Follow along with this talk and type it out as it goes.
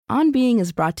On Being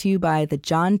is brought to you by the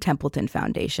John Templeton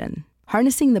Foundation,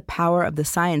 harnessing the power of the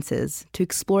sciences to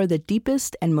explore the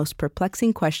deepest and most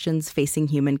perplexing questions facing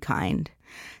humankind.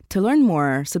 To learn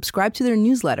more, subscribe to their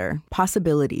newsletter,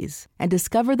 Possibilities, and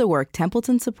discover the work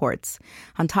Templeton supports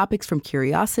on topics from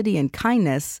curiosity and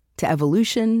kindness to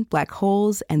evolution, black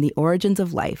holes, and the origins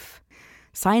of life.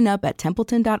 Sign up at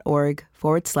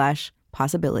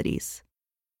templeton.org/possibilities.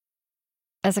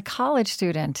 As a college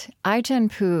student, Ai-jen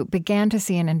Poo began to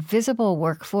see an invisible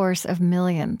workforce of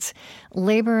millions,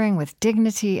 laboring with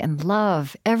dignity and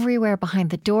love everywhere behind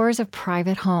the doors of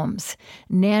private homes,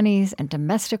 nannies and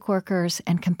domestic workers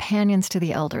and companions to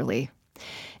the elderly.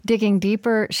 Digging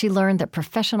deeper, she learned that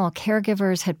professional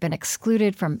caregivers had been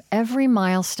excluded from every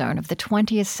milestone of the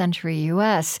 20th century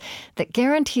U.S. that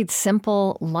guaranteed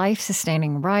simple,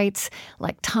 life-sustaining rights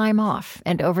like time off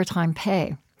and overtime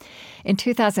pay. In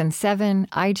 2007,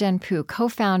 Ai-jen Poo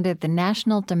co-founded the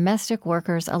National Domestic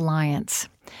Workers Alliance.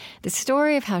 The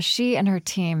story of how she and her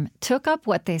team took up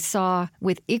what they saw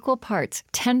with equal parts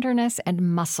tenderness and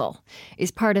muscle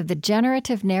is part of the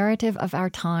generative narrative of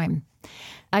our time.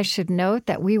 I should note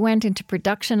that we went into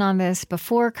production on this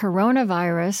before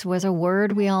coronavirus was a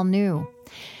word we all knew.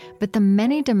 But the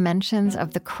many dimensions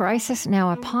of the crisis now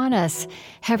upon us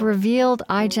have revealed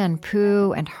Ai-jen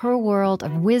Poo and her world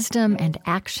of wisdom and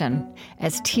action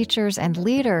as teachers and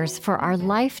leaders for our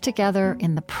life together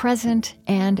in the present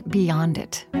and beyond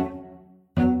it.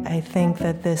 I think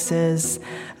that this is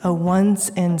a once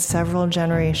in several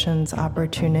generations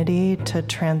opportunity to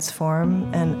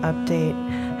transform and update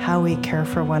how we care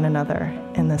for one another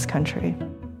in this country.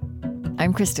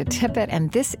 I'm Krista Tippett,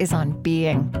 and this is On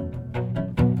Being.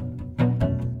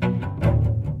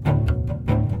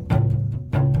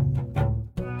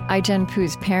 Ai-jen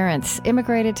Poo's parents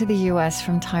immigrated to the U.S.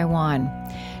 from Taiwan.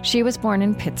 She was born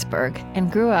in Pittsburgh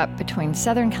and grew up between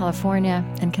Southern California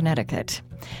and Connecticut.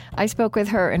 I spoke with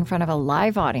her in front of a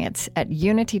live audience at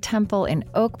Unity Temple in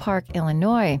Oak Park,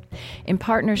 Illinois, in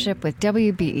partnership with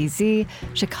WBEZ,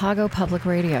 Chicago Public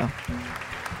Radio.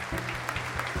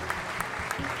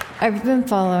 I've been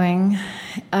following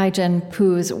Ai-jen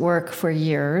Poo's work for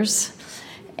years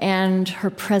and her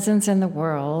presence in the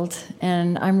world.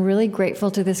 And I'm really grateful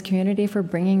to this community for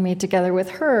bringing me together with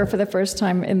her for the first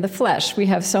time in the flesh. We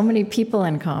have so many people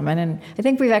in common, and I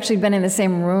think we've actually been in the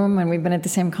same room and we've been at the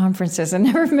same conferences and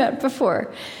never met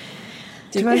before.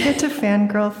 Do I get to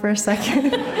fangirl for a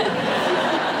second?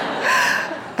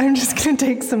 I'm just going to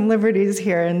take some liberties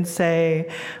here and say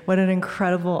what an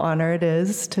incredible honor it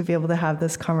is to be able to have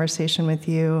this conversation with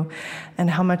you and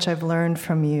how much I've learned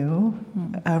from you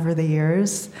over the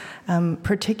years,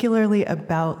 particularly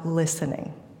about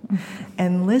listening.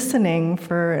 And listening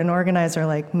for an organizer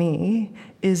like me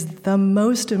is the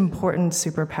most important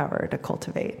superpower to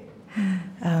cultivate,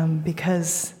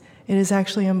 because it is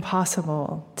actually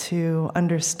impossible to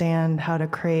understand how to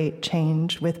create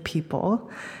change with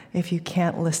people if you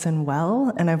can't listen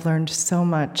well. And I've learned so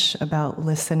much about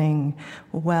listening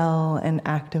well and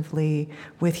actively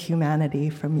with humanity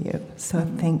from you. So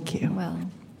thank you. Well,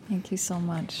 thank you so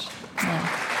much. Yeah.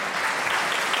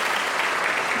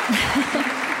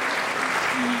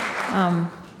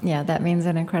 Yeah, that means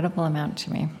an incredible amount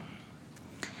to me.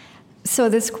 So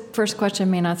this first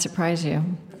question may not surprise you.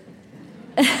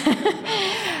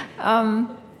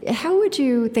 How would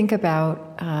you think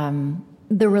about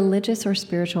the religious or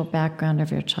spiritual background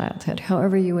of your childhood,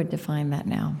 however you would define that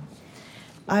now?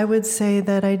 I would say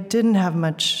that I didn't have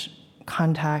much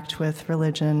contact with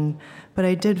religion, but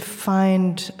I did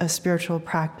find a spiritual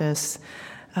practice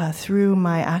through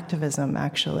my activism,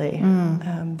 actually.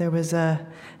 There was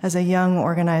as a young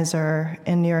organizer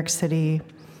in New York City,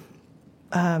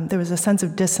 there was a sense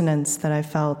of dissonance that I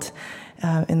felt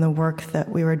in the work that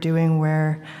we were doing,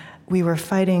 where we were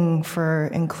fighting for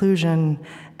inclusion,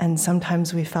 and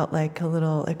sometimes we felt like a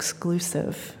little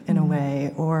exclusive in a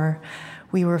way, or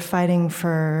we were fighting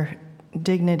for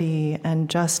dignity and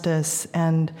justice,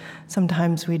 and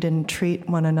sometimes we didn't treat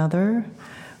one another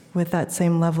with that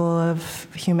same level of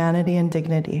humanity and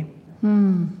dignity.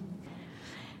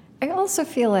 I also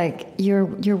feel like your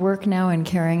work now in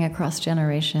caring across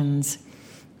generations,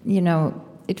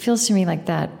 it feels to me like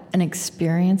that an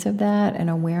experience of that, an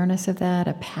awareness of that,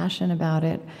 a passion about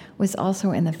it was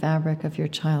also in the fabric of your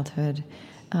childhood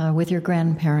with your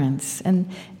grandparents. And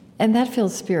that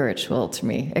feels spiritual to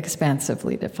me,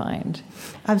 expansively defined.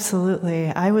 Absolutely.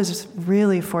 I was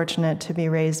really fortunate to be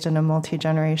raised in a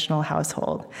multi-generational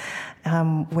household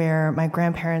where my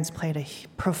grandparents played a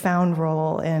profound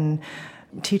role in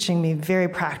teaching me very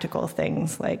practical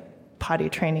things like potty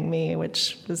training me,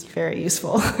 which was very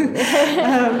useful.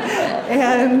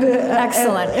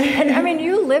 Excellent. And I mean,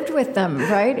 you lived with them,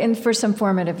 right? And for some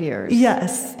formative years.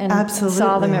 Yes, and absolutely.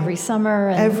 Saw them every summer.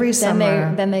 And every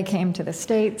summer. Then they came to the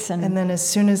States. And then as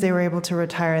soon as they were able to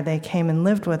retire, they came and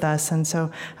lived with us. And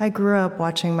so I grew up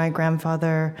watching my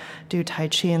grandfather do Tai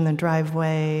Chi in the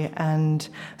driveway, and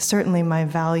certainly my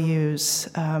values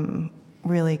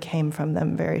really came from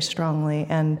them very strongly.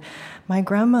 And my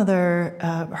grandmother,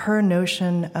 her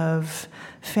notion of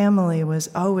family was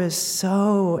always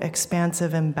so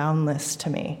expansive and boundless to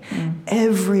me.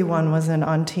 Everyone was an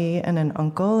auntie and an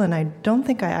uncle, and I don't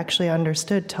think I actually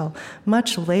understood till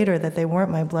much later that they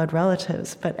weren't my blood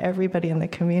relatives, but everybody in the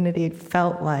community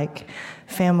felt like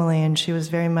family, and she was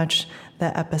very much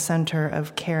the epicenter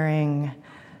of caring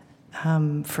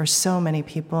for so many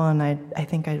people, and I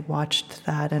think I watched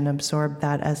that and absorbed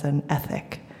that as an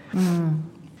ethic.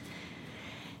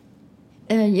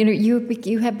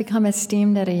 You have become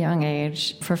esteemed at a young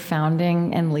age for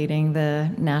founding and leading the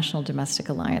National Domestic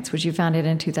Alliance, which you co-founded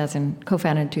in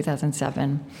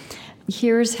 2007.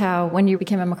 Here's how, when you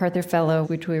became a MacArthur Fellow,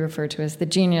 which we refer to as the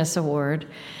Genius Award,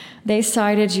 they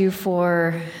cited you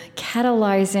for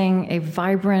catalyzing a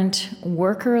vibrant,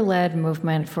 worker-led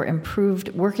movement for improved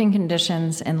working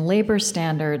conditions and labor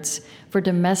standards for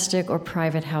domestic or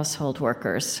private household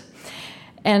workers.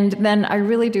 And then I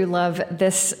really do love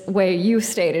this way you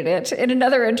stated it. In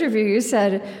another interview, you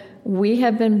said, "We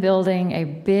have been building a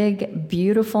big,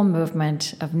 beautiful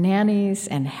movement of nannies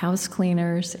and house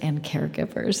cleaners and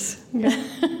caregivers." Yeah.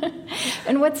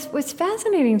 And what's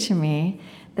fascinating to me,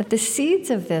 that the seeds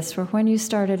of this were when you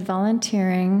started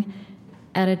volunteering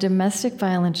at a domestic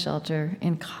violence shelter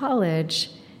in college,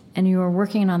 and you were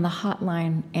working on the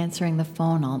hotline, answering the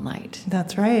phone all night.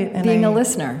 That's right. And being a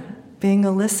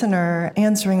listener,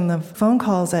 answering the phone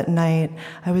calls at night,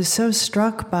 I was so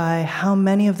struck by how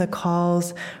many of the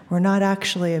calls were not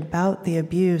actually about the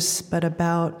abuse, but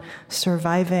about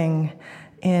surviving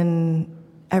in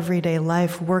everyday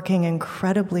life, working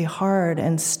incredibly hard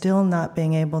and still not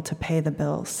being able to pay the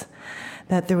bills.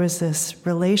 That there was this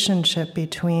relationship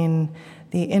between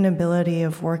the inability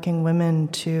of working women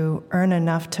to earn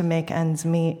enough to make ends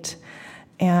meet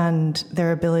and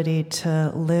their ability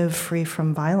to live free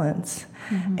from violence.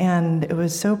 Mm-hmm. And it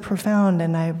was so profound,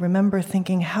 and I remember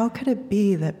thinking, how could it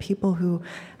be that people who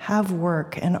have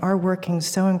work and are working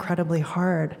so incredibly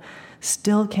hard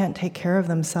still can't take care of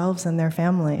themselves and their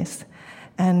families?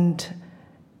 And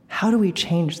how do we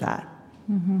change that?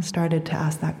 Mm-hmm. Started to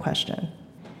ask that question.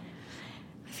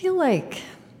 I feel like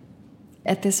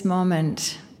at this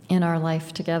moment in our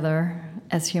life together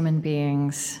as human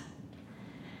beings,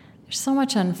 there's so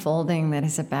much unfolding that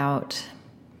is about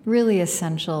really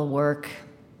essential work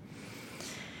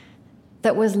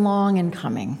that was long in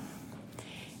coming.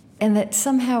 And that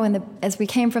somehow, as we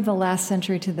came from the last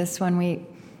century to this one,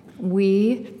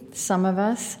 we, some of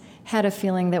us, had a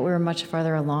feeling that we were much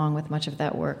farther along with much of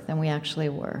that work than we actually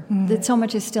were. Mm-hmm. That so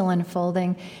much is still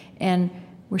unfolding, and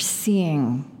we're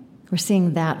seeing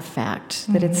that fact,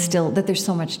 that it's still, that there's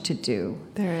so much to do.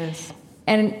 There is.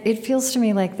 And it feels to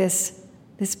me like this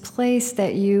place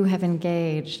that you have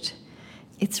engaged,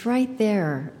 it's right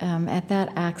there at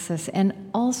that axis. And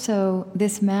also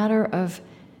this matter of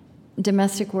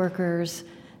domestic workers,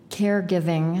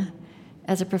 caregiving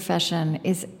as a profession,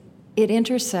 it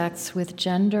intersects with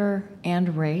gender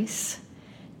and race.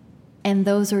 And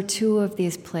those are two of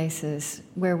these places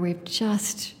where we've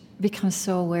just become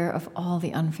so aware of all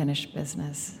the unfinished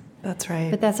business. That's right.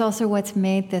 But that's also what's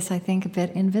made this, I think, a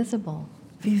bit invisible.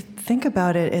 If you think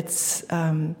about it, it's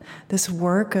this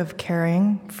work of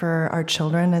caring for our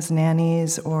children as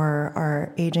nannies or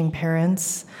our aging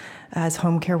parents as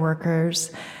home care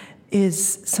workers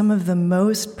is some of the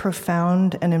most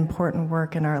profound and important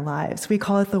work in our lives. We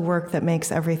call it the work that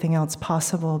makes everything else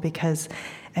possible because,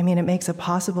 it makes it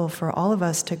possible for all of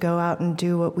us to go out and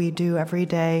do what we do every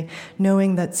day,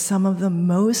 knowing that some of the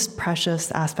most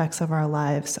precious aspects of our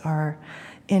lives are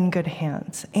in good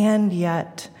hands. And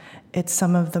yet, it's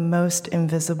some of the most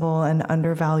invisible and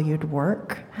undervalued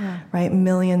work, right?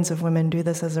 Millions of women do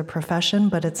this as a profession,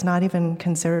 but it's not even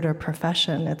considered a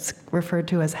profession. It's referred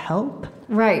to as help.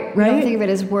 Right. We don't think of it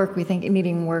as work. We think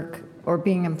needing work or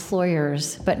being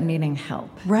employers, but needing help,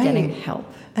 getting help.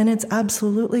 And it's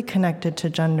absolutely connected to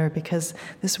gender because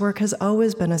this work has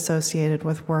always been associated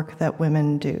with work that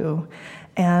women do.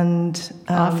 And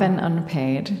often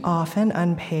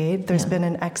unpaid. There's been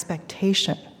an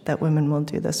expectation that women will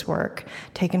do this work,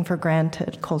 taken for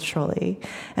granted culturally.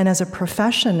 And as a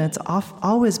profession, it's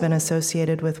always been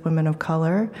associated with women of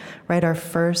color, right? Our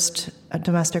first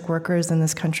domestic workers in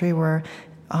this country were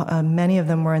Many of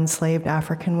them were enslaved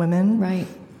African women. Right.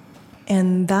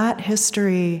 And that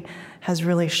history has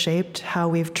really shaped how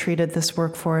we've treated this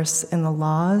workforce in the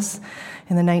laws.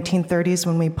 In the 1930s,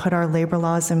 when we put our labor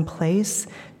laws in place,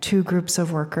 two groups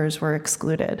of workers were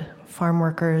excluded: farm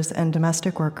workers and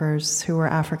domestic workers who were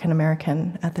African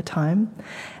American at the time.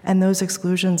 And those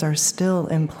exclusions are still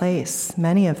in place,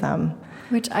 many of them.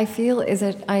 Which I feel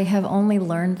I have only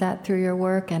learned that through your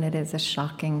work, and it is a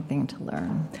shocking thing to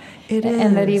learn. It is.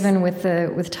 And that even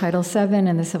with Title VII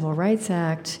and the Civil Rights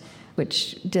Act,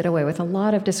 which did away with a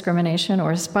lot of discrimination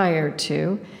or aspired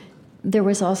to, there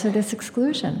was also this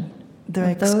exclusion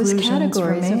of those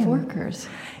categories of workers.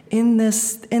 In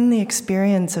the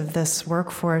experience of this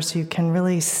workforce, you can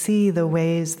really see the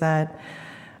ways that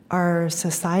our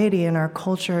society and our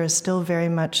culture is still very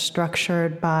much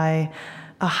structured by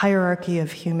a hierarchy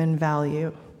of human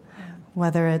value,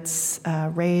 whether it's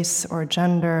race or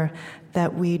gender,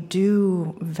 that we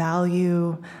do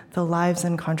value the lives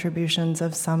and contributions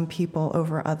of some people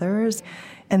over others.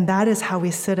 And that is how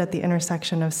we sit at the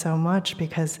intersection of so much,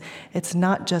 because it's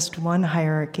not just one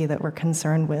hierarchy that we're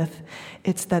concerned with,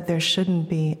 it's that there shouldn't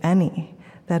be any.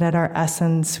 That at our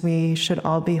essence, we should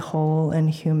all be whole and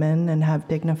human and have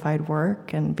dignified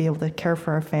work and be able to care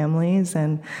for our families.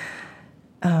 And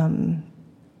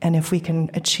if we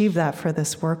can achieve that for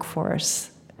this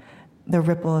workforce, the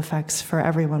ripple effects for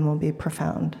everyone will be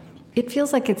profound. It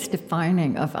feels like it's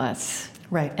defining of us.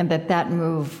 Right. And that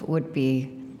move would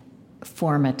be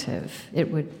formative.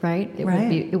 It would, right?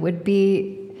 It would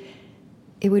be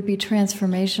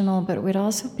transformational, but it would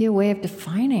also be a way of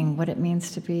defining what it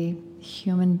means to be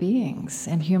human beings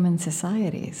and human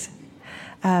societies.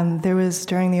 There was,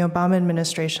 during the Obama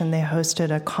administration, they hosted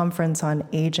a conference on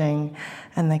aging,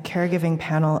 and the caregiving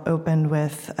panel opened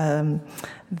with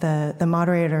the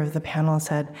moderator of the panel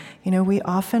said, we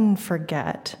often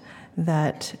forget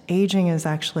that aging is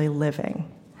actually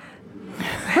living.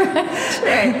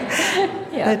 Right.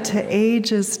 Yeah. That to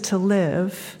age is to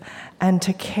live, and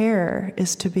to care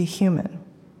is to be human.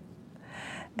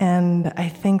 And I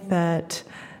think that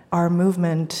our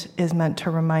movement is meant to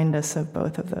remind us of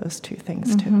both of those two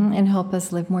things, too. Mm-hmm. And help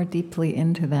us live more deeply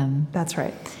into them. That's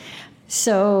right.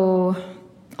 So,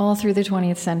 all through the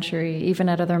 20th century, even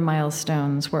at other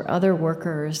milestones where other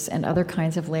workers and other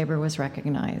kinds of labor was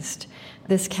recognized,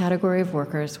 this category of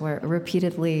workers were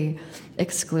repeatedly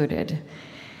excluded.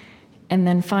 And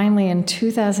then finally, in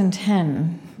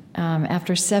 2010,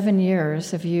 after 7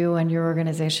 years of you and your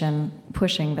organization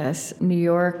pushing this, New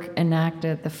York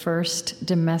enacted the first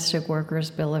domestic workers'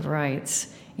 Bill of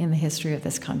Rights in the history of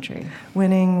this country.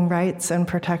 Winning rights and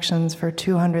protections for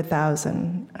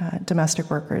 200,000 domestic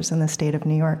workers in the state of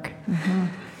New York. Mm-hmm.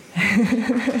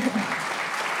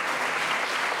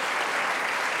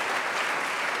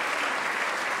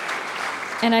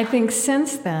 And I think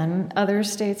since then, other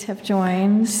states have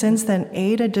joined. Since then,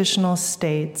 8 additional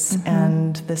states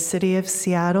and the city of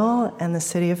Seattle and the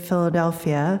city of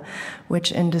Philadelphia,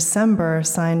 which in December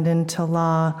signed into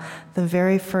law the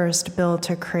very first bill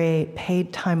to create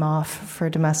paid time off for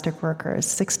domestic workers.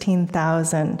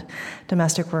 16,000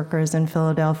 domestic workers in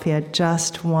Philadelphia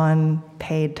just won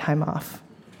paid time off.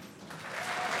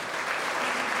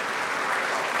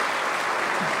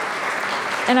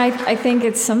 And I think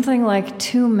it's something like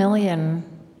 2 million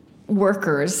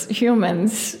workers,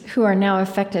 humans, who are now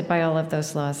affected by all of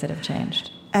those laws that have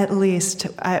changed. At least.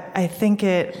 I think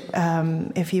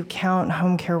if you count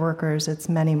home care workers, it's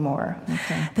many more.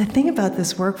 Okay. The thing about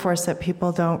this workforce that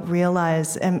people don't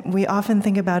realize, and we often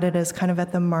think about it as kind of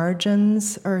at the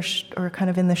margins or kind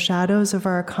of in the shadows of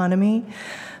our economy,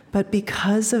 but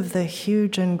because of the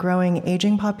huge and growing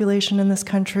aging population in this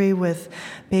country, with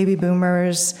baby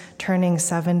boomers turning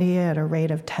 70 at a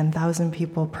rate of 10,000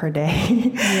 people per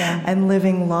day, and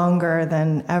living longer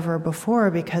than ever before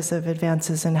because of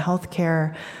advances in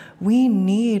healthcare, we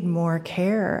need more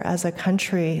care as a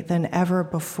country than ever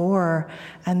before.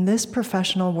 And this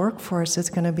professional workforce is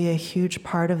going to be a huge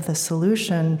part of the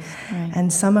solution. Right.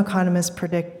 And some economists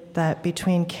predict that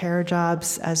between care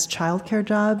jobs as childcare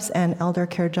jobs and elder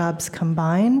care jobs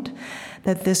combined,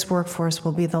 that this workforce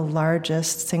will be the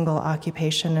largest single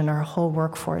occupation in our whole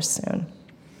workforce soon.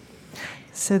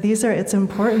 So it's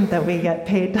important that we get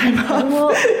paid time off.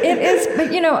 Well, it is,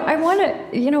 but I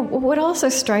want to, what also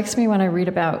strikes me when I read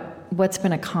about what's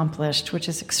been accomplished, which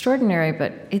is extraordinary,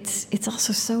 but it's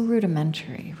also so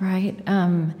rudimentary, right?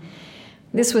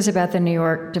 This was about the New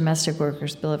York Domestic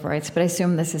Workers Bill of Rights, but I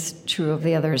assume this is true of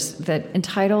the others, that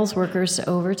entitles workers to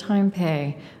overtime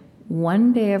pay,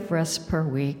 1 day of rest per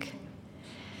week,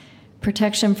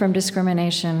 protection from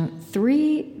discrimination,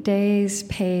 3 days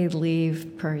paid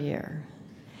leave per year.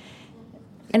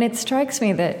 And it strikes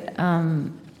me that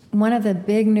one of the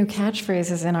big new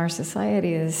catchphrases in our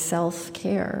society is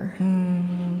self-care.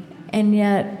 And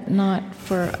yet not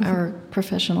for our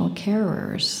professional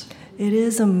carers. It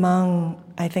is among,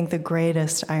 I think, the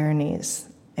greatest ironies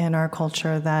in our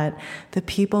culture that the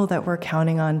people that we're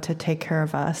counting on to take care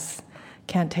of us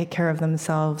can't take care of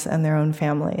themselves and their own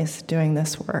families doing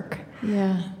this work.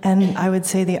 Yeah. And I would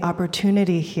say the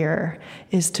opportunity here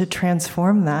is to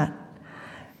transform that.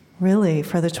 Really,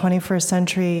 for the 21st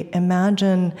century,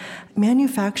 imagine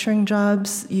manufacturing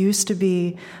jobs used to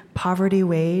be poverty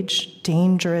wage,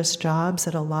 dangerous jobs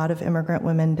that a lot of immigrant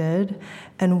women did,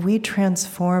 and we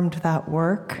transformed that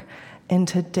work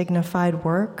into dignified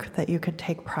work that you could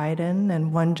take pride in,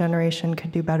 and one generation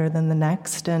could do better than the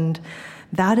next. And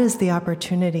that is the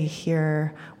opportunity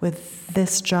here with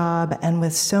this job and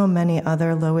with so many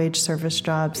other low-wage service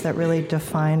jobs that really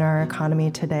define our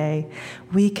economy today.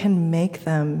 We can make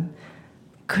them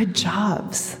good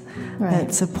jobs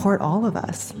that support all of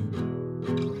us.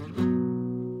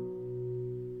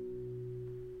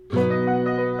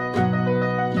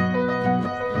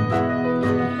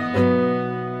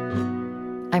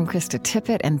 I'm Krista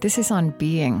Tippett, and this is On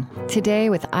Being. Today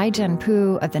with Ai-jen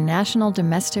Poo of the National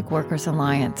Domestic Workers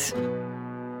Alliance.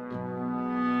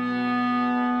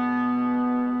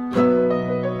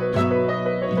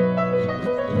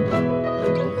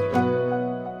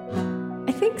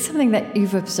 I think something that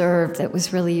you've observed that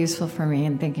was really useful for me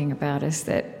in thinking about is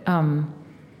that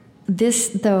this,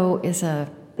 though, is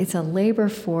it's a labor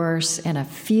force and a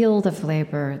field of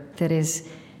labor that is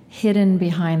hidden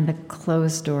behind the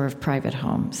closed door of private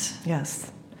homes.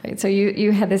 Yes. Right? So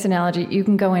you had this analogy, you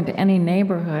can go into any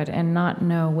neighborhood and not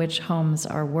know which homes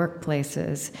are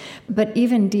workplaces. But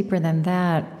even deeper than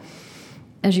that,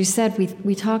 as you said,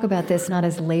 we talk about this not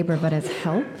as labor but as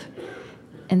help.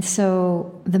 And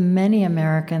so the many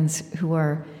Americans who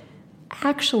are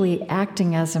actually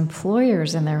acting as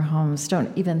employers in their homes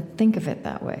don't even think of it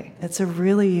that way. It's a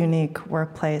really unique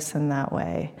workplace in that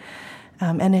way.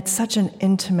 And it's such an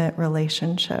intimate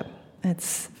relationship.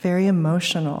 It's very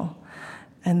emotional.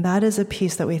 And that is a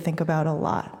piece that we think about a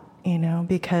lot,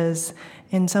 because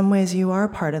in some ways you are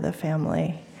part of the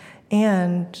family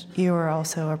and you are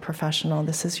also a professional.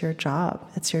 This is your job.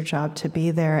 It's your job to be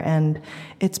there, and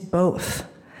it's both.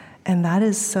 And that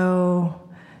is so,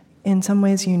 in some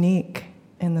ways, unique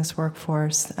in this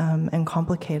workforce and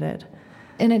complicated.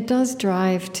 And it does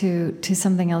drive to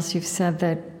something else you've said,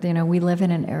 that we live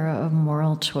in an era of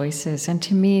moral choices. And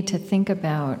to me, to think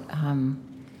about,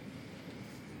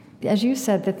 as you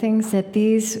said, the things that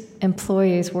these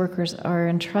employees, workers, are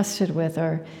entrusted with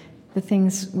are the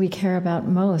things we care about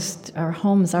most: our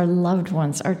homes, our loved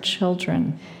ones, our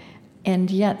children.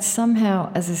 And yet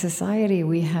somehow, as a society,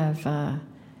 we haven't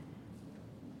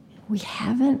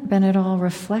been at all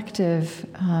reflective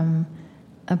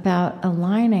about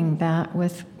aligning that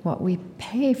with what we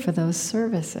pay for those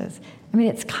services. I mean,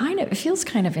 it feels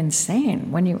kind of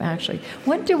insane when you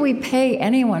what do we pay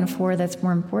anyone for that's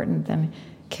more important than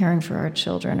caring for our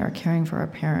children or caring for our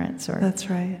parents? That's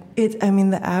right.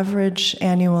 The average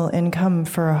annual income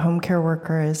for a home care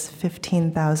worker is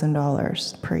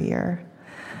 $15,000 per year.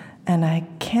 And I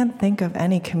can't think of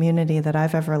any community that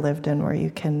I've ever lived in where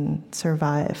you can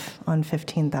survive on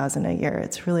 $15,000 a year.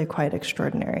 It's really quite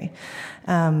extraordinary.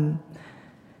 And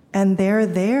they're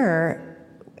there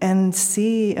and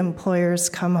see employers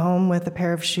come home with a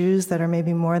pair of shoes that are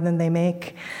maybe more than they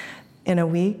make in a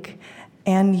week,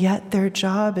 and yet their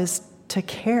job is to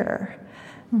care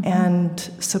and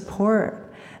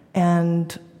support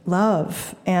and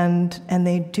love, and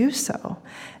they do so.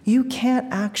 You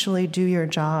can't actually do your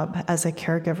job as a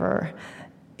caregiver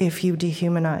if you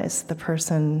dehumanize the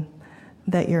person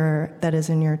that is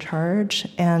in your charge.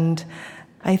 And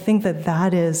I think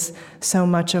that is so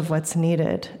much of what's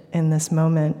needed in this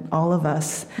moment. All of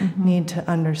us need to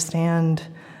understand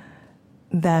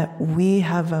that we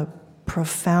have a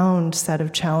profound set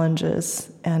of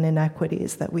challenges and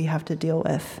inequities that we have to deal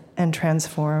with and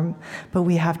transform, but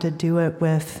we have to do it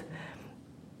with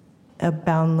a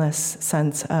boundless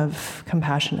sense of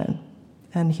compassion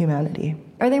and humanity.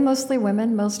 Are they mostly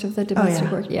women, most of the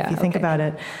domestic work? Yeah, if you think about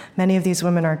it, many of these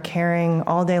women are caring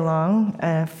all day long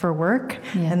for work,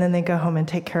 and then they go home and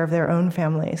take care of their own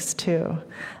families too.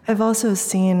 I've also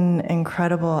seen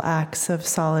incredible acts of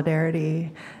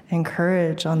solidarity and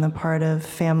courage on the part of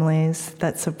families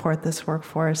that support this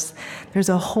workforce. There's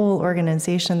a whole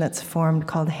organization that's formed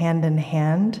called Hand in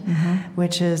Hand,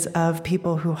 which is of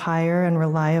people who hire and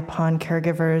rely upon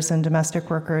caregivers and domestic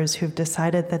workers who've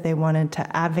decided that they wanted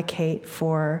to advocate for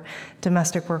for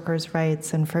domestic workers'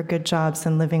 rights and for good jobs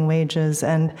and living wages.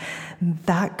 And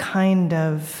that kind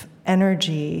of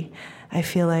energy, I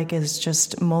feel like, is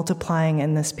just multiplying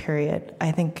in this period.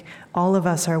 I think all of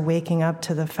us are waking up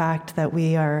to the fact that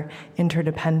we are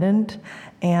interdependent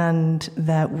and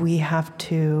that we have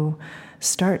to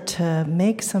start to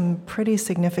make some pretty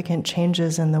significant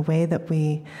changes in the way that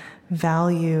we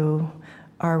value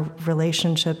our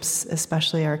relationships,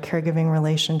 especially our caregiving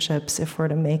relationships, if we're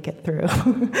to make it through.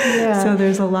 Yeah. So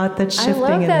there's a lot that's shifting in this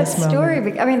moment. I love that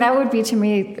story. I mean, that would be, to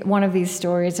me, one of these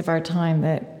stories of our time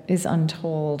that is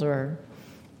untold or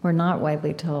not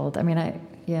widely told. I mean,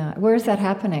 where is that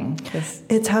happening?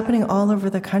 It's happening all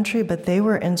over the country, but they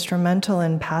were instrumental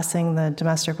in passing the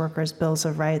domestic workers' bills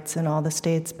of rights in all the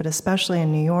states, but especially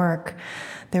in New York.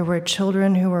 There were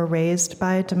children who were raised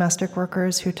by domestic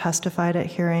workers who testified at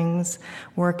hearings,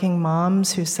 working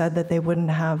moms who said that they wouldn't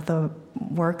have the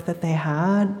work that they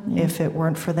had if it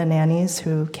weren't for the nannies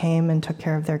who came and took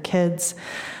care of their kids.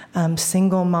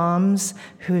 Single moms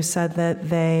who said that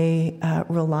they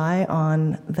rely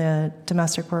on the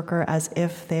domestic worker as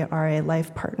if they are a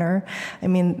life partner. I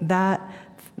mean,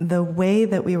 the way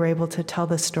that we were able to tell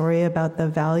the story about the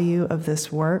value of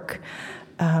this work,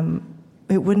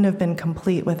 it wouldn't have been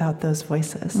complete without those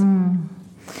voices.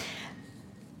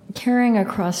 Caring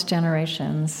across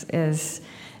generations is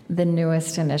the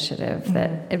newest initiative.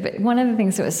 One of the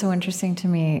things that was so interesting to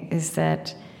me is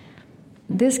that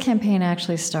this campaign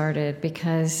actually started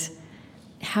because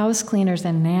house cleaners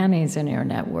and nannies in your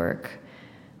network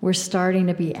were starting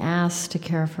to be asked to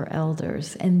care for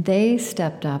elders. And they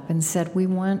stepped up and said, we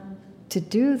want to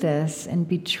do this and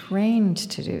be trained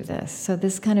to do this. So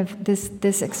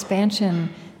this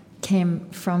expansion came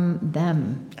from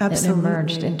them. Absolutely. It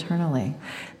emerged internally.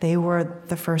 They were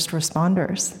the first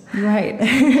responders. Right.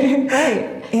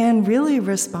 Right. And really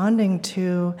responding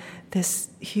to this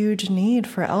huge need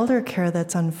for elder care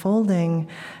that's unfolding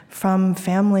from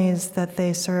families that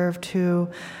they serve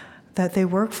that they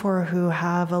work for who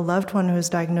have a loved one who's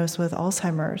diagnosed with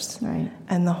Alzheimer's. Right.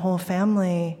 And the whole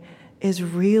family is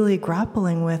really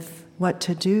grappling with what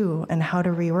to do and how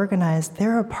to reorganize.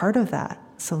 They're a part of that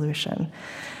solution.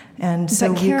 And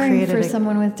so but we caring created for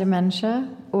someone with dementia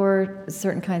or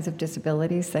certain kinds of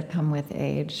disabilities that come with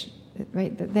age,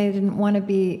 right? They didn't want to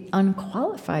be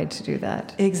unqualified to do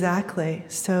that. Exactly.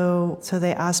 So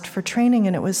they asked for training,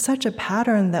 and it was such a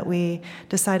pattern that we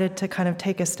decided to kind of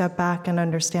take a step back and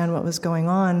understand what was going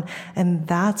on. And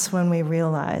that's when we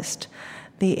realized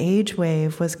the age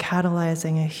wave was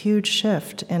catalyzing a huge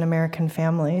shift in American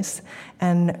families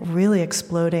and really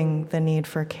exploding the need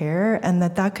for care, and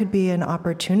that could be an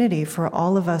opportunity for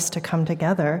all of us to come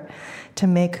together to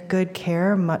make good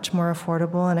care much more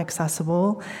affordable and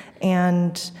accessible,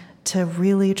 and to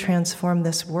really transform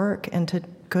this work into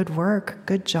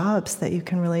good jobs that you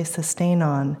can really sustain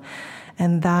on.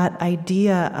 And that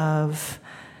idea of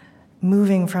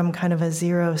moving from kind of a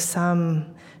zero-sum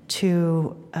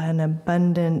to an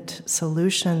abundant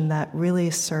solution that really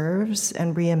serves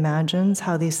and reimagines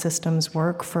how these systems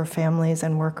work for families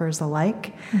and workers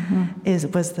alike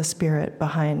was the spirit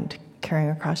behind Caring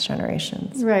Across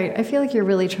Generations. Right. I feel like you're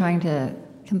really trying to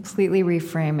completely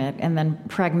reframe it and then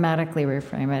pragmatically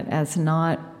reframe it as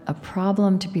not a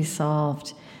problem to be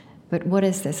solved, but what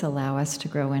does this allow us to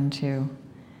grow into?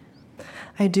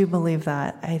 I do believe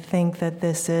that. I think that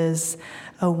this is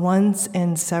a once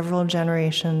in several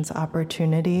generations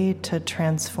opportunity to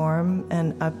transform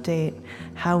and update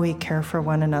how we care for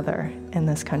one another in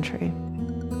this country.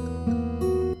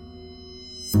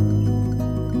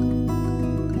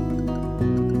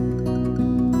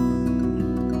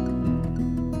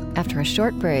 After a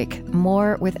short break,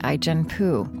 more with Ai-jen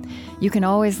Poo. You can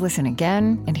always listen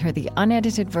again and hear the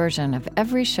unedited version of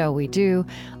every show we do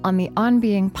on the On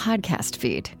Being podcast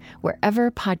feed, wherever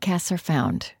podcasts are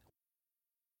found.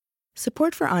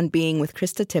 Support for On Being with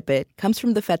Krista Tippett comes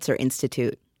from the Fetzer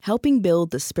Institute, helping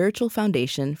build the spiritual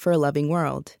foundation for a loving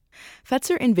world.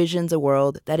 Fetzer envisions a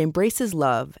world that embraces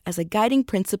love as a guiding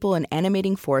principle and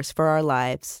animating force for our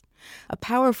lives. A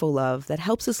powerful love that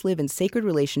helps us live in sacred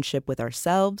relationship with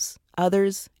ourselves,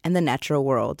 others, and the natural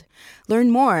world. Learn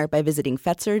more by visiting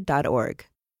Fetzer.org.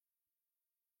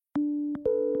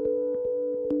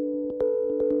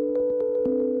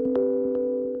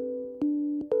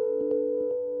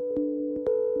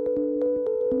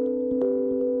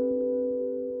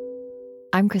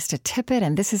 I'm Krista Tippett,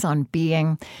 and this is On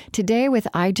Being. Today with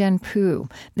Ai-jen Poo,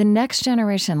 the next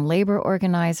generation labor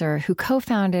organizer who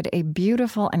co-founded a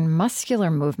beautiful and muscular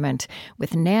movement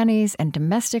with nannies and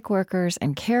domestic workers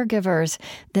and caregivers,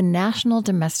 the National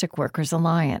Domestic Workers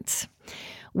Alliance.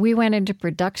 We went into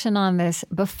production on this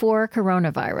before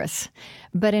coronavirus.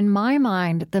 But in my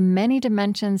mind, the many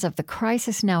dimensions of the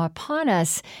crisis now upon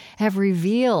us have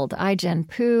revealed Ai-jen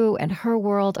Poo and her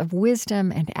world of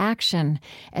wisdom and action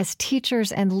as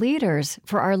teachers and leaders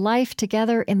for our life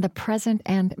together in the present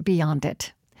and beyond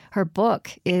it. Her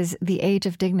book is The Age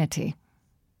of Dignity.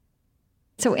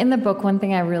 So in the book, one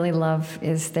thing I really love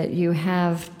is that you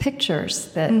have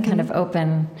pictures that kind of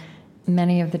open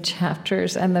many of the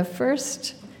chapters. And the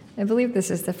first, I believe this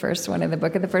is the first one in the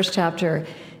book, and the first chapter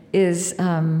is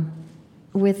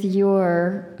with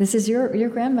this is your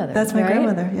grandmother. That's my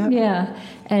grandmother, Yeah.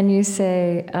 And you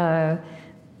say,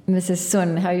 Mrs.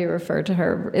 Sun, how you refer to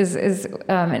her, is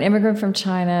an immigrant from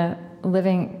China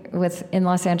living in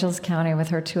Los Angeles County with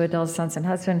her 2 adult sons and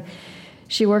husband.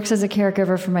 She works as a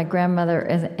caregiver for my grandmother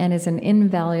and is an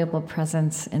invaluable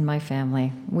presence in my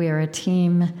family. We are a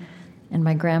team, and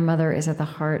my grandmother is at the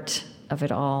heart of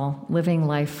it all, living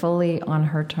life fully on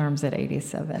her terms at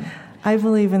 87. I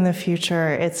believe in the future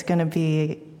it's going to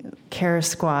be care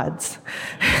squads.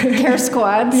 Care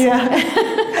squads? Yeah.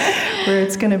 Where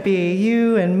it's going to be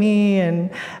you and me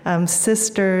and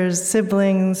sisters,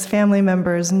 siblings, family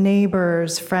members,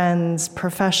 neighbors, friends,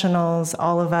 professionals,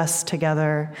 all of us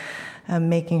together,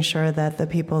 making sure that the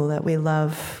people that we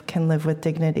love can live with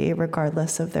dignity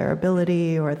regardless of their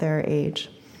ability or their age.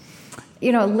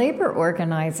 You know, labor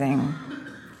organizing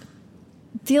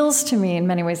feels to me in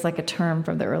many ways like a term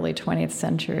from the early 20th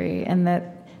century, and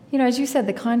that, you know, as you said,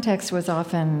 the context was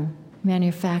often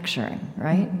manufacturing,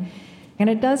 right? Mm-hmm. And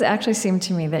it does actually seem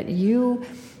to me that you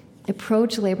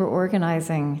approach labor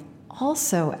organizing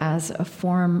also as a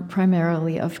form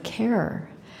primarily of care.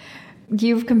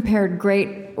 You've compared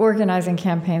great organizing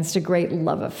campaigns to great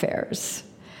love affairs.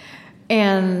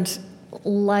 And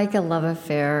like a love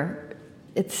affair,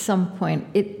 at some point,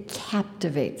 it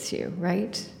captivates you,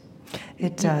 right?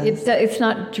 It does. It's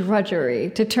not drudgery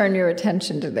to turn your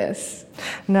attention to this.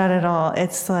 Not at all.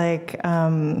 It's like,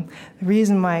 the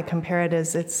reason why I compare it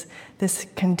is it's this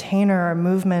container, our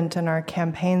movement and our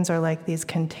campaigns are like these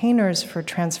containers for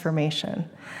transformation.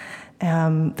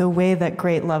 The way that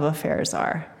great love affairs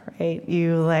are, right?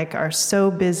 You are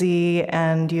so busy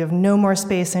and you have no more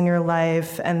space in your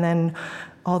life, and then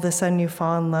all of a sudden you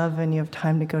fall in love and you have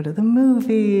time to go to the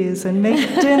movies and make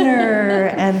dinner,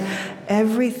 and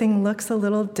everything looks a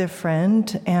little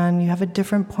different, and you have a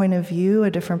different point of view,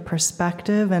 a different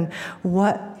perspective, and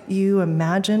what you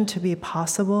imagine to be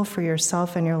possible for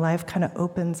yourself and your life kind of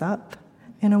opens up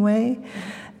in a way.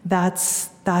 That's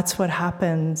what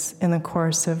happens in the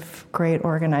course of great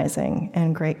organizing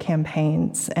and great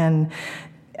campaigns. And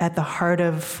at the heart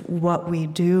of what we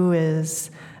do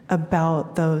is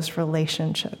about those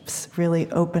relationships, really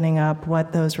opening up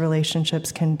what those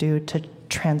relationships can do to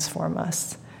transform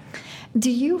us.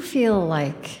 Do you feel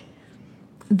like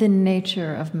the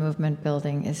nature of movement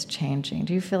building is changing?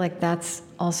 Do you feel like that's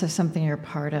also something you're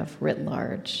part of writ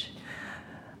large?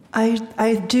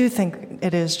 I do think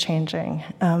it is changing.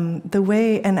 The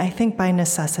way, and I think by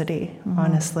necessity,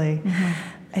 honestly.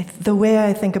 Mm-hmm. The way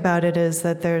I think about it is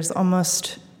that there's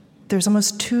almost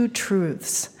 2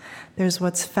 truths. There's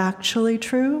what's factually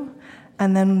true,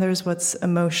 and then there's what's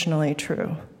emotionally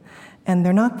true. And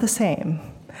they're not the same,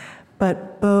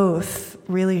 but both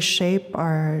really shape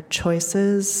our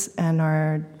choices and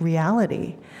our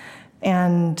reality.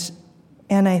 And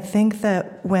I think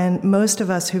that when most of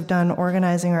us who've done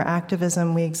organizing or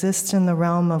activism, we exist in the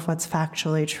realm of what's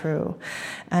factually true.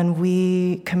 And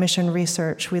we commission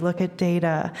research, we look at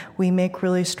data, we make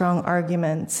really strong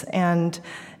arguments.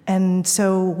 And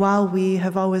so while we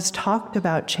have always talked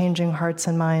about changing hearts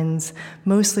and minds,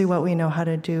 mostly what we know how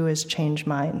to do is change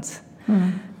minds.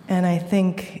 Mm. And I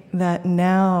think that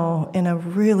now, in a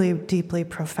really deeply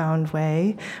profound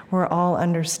way, we're all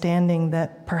understanding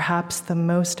that perhaps the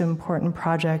most important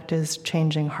project is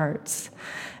changing hearts.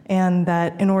 And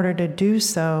that in order to do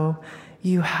so,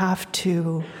 you have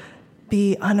to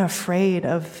be unafraid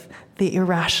of the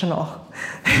irrational.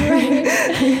 Right.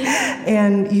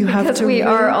 And you have to... Because we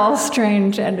are all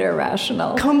strange and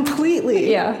irrational.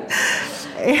 Completely. Yeah.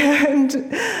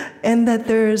 And that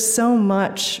there's so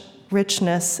much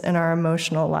richness in our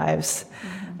emotional lives.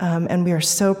 And we are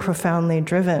so profoundly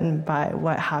driven by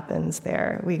what happens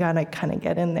there. We got to kind of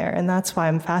get in there. And that's why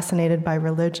I'm fascinated by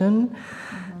religion,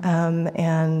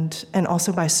 and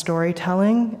also by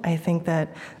storytelling. I think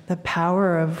that the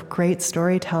power of great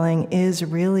storytelling is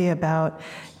really about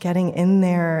getting in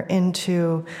there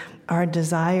into our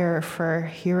desire for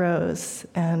heroes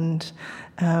and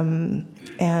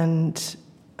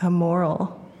a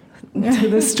moral to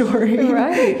the story.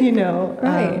 Right. You know.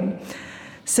 Right.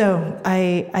 So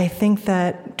I think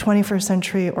that 21st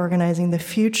century organizing the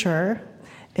future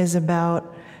is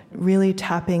about really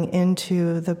tapping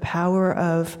into the power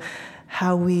of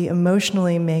how we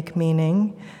emotionally make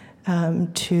meaning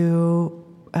to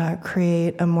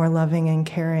create a more loving and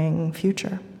caring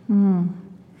future.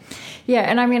 Yeah,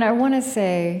 and I mean, I want to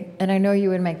say, and I know you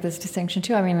would make this distinction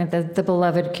too, I mean, the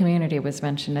beloved community was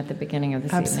mentioned at the beginning of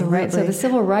this evening, right? So the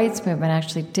civil rights movement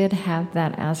actually did have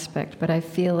that aspect, but I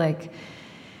feel like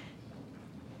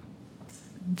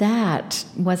that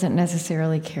wasn't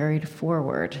necessarily carried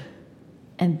forward.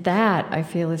 And that, I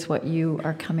feel, is what you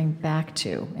are coming back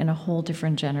to in a whole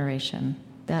different generation,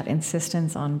 that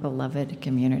insistence on beloved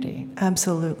community.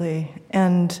 Absolutely.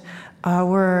 And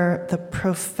the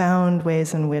profound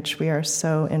ways in which we are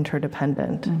so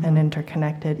interdependent and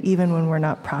interconnected, even when we're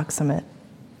not proximate.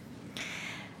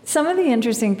 Some of the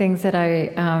interesting things that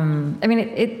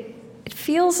it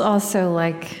feels also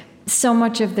like so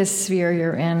much of this sphere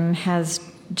you're in has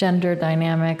gender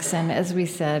dynamics, and as we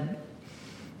said,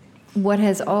 what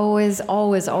has always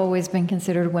been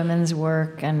considered women's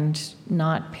work and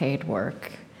not paid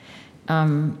work.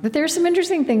 But there are some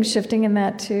interesting things shifting in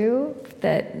that too,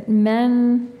 that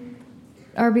men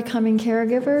are becoming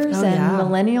caregivers,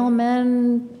 millennial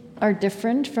men are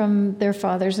different from their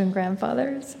fathers and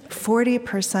grandfathers.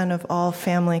 40% of all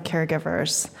family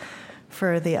caregivers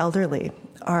for the elderly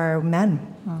are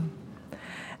men.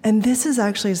 And this is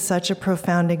actually such a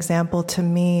profound example to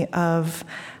me of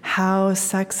how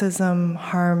sexism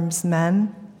harms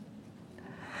men,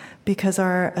 because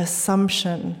our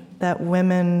assumption that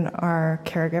women are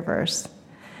caregivers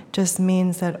just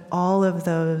means that all of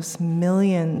those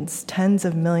millions, tens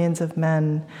of millions of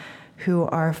men who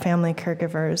are family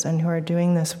caregivers and who are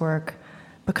doing this work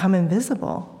become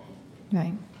invisible.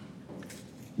 Right.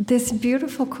 This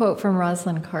beautiful quote from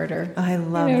Rosalind Carter. I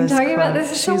love this talking quote. about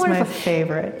this. Is so wonderful. She's my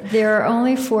favorite. There are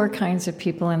only 4 kinds of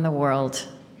people in the world: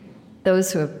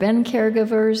 those who have been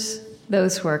caregivers,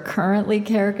 those who are currently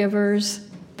caregivers,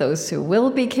 those who will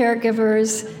be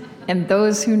caregivers, and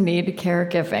those who need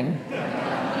caregiving.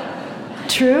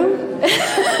 True?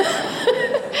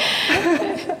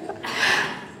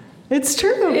 It's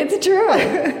true. It's true.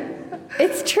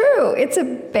 It's true. It's a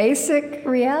basic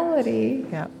reality.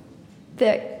 Yeah.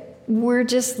 That we're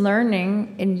just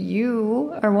learning, and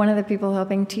you are one of the people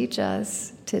helping teach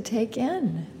us to take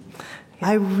in.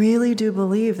 I really do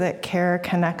believe that care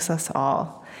connects us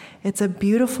all. It's a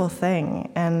beautiful thing,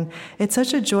 and it's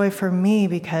such a joy for me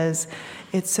because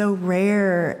it's so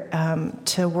rare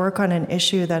to work on an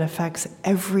issue that affects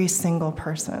every single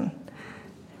person.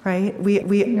 Right?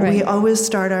 We always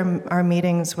start our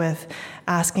meetings with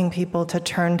asking people to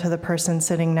turn to the person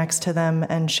sitting next to them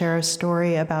and share a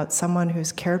story about someone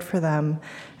who's cared for them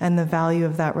and the value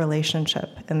of that relationship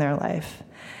in their life.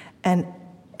 And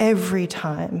every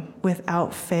time,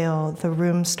 without fail, the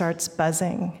room starts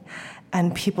buzzing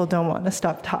and people don't want to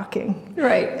stop talking.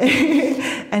 Right.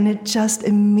 And it just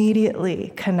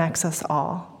immediately connects us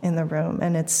all in the room,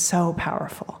 and it's so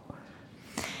powerful.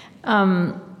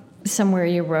 Somewhere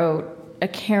you wrote, "A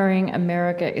caring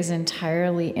America is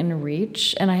entirely in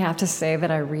reach." And I have to say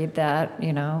that I read that,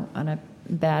 on a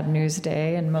bad news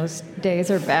day, and most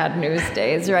days are bad news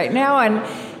days right now, and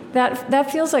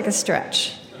that feels like a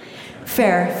stretch.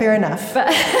 Fair enough.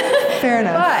 Fair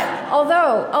enough. But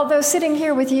although sitting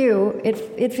here with you,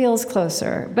 it feels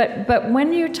closer. But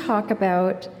when you talk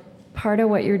about part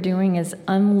of what you're doing is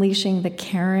unleashing the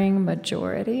caring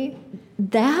majority,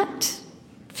 that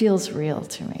feels real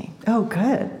to me. Oh,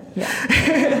 good. Yeah.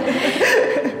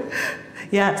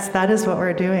 Yes, that is what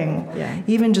we're doing. Yeah.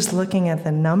 Even just looking at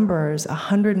the numbers,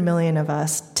 100 million of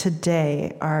us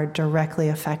today are directly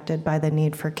affected by the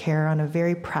need for care on a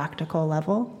very practical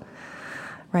level,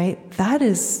 right? That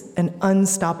is an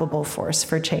unstoppable force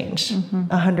for change.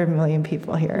 100 million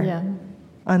people here. Yeah.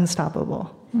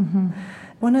 Unstoppable.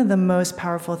 One of the most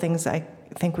powerful things I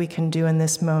think we can do in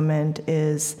this moment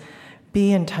is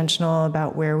be intentional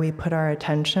about where we put our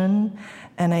attention.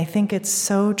 And I think it's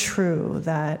so true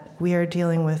that we are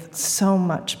dealing with so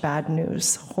much bad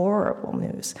news, horrible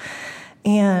news.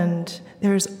 And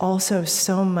there's also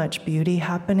so much beauty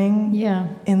happening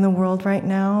in the world right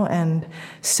now, and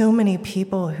so many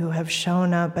people who have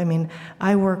shown up. I mean,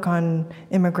 I work on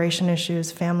immigration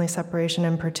issues, family separation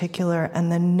in particular,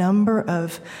 and the number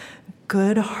of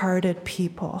good-hearted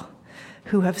people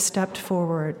who have stepped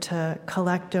forward to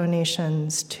collect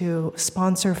donations, to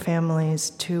sponsor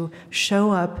families, to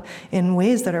show up in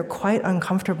ways that are quite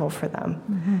uncomfortable for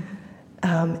them,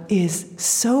 is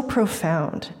so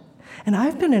profound. And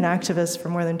I've been an activist for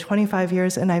more than 25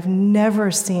 years, and I've never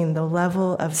seen the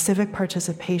level of civic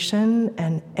participation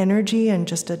and energy and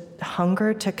just a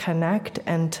hunger to connect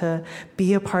and to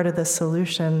be a part of the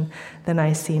solution than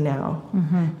I see now.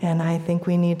 Mm-hmm. And I think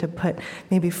we need to put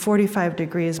maybe 45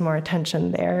 degrees more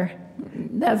attention there.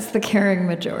 That's the caring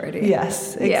majority.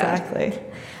 Yes, exactly.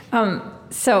 Yeah.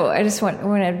 So I just want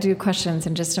to do questions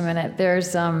in just a minute.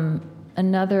 There's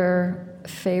another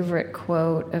favorite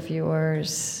quote of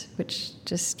yours, which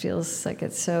just feels like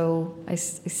it's so, I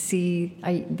see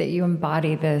that you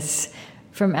embody this,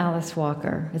 from Alice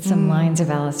Walker. It's some lines of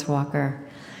Alice Walker.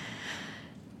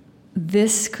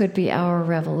 This could be our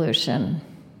revolution,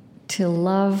 to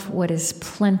love what is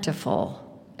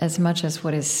plentiful as much as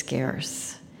what is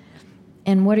scarce.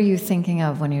 And what are you thinking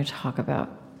of when you talk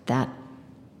about that,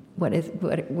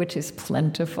 which is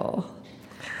plentiful?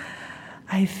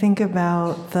 I think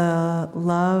about the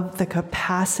love, the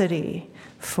capacity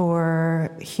for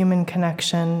human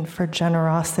connection, for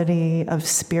generosity of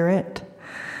spirit,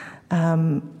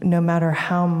 no matter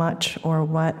how much or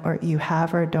what or you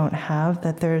have or don't have,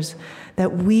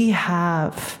 that we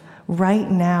have right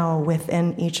now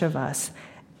within each of us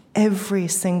every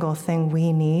single thing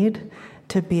we need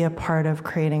to be a part of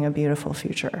creating a beautiful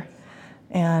future.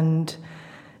 And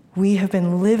we have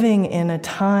been living in a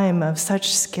time of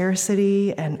such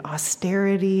scarcity and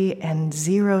austerity and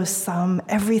zero sum.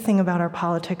 Everything about our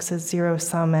politics is zero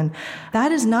sum, and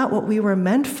that is not what we were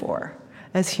meant for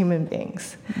as human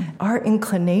beings. Mm-hmm. Our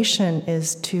inclination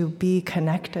is to be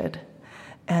connected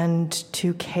and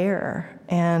to care,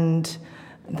 and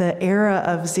the era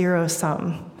of zero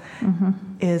sum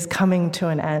is coming to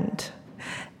an end.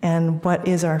 And what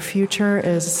is our future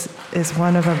is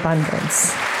one of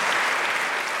abundance.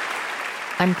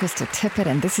 I'm Krista Tippett,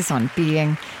 and this is On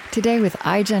Being. Today with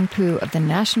Ai-jen Poo of the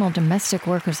National Domestic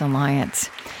Workers Alliance.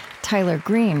 Tyler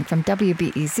Green from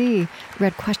WBEZ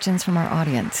read questions from our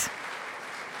audience.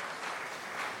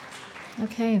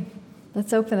 Okay,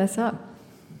 let's open this up.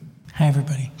 Hi,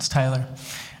 everybody. It's Tyler.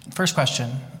 First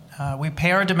question. We pay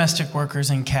our domestic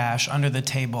workers in cash under the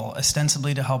table,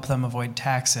 ostensibly to help them avoid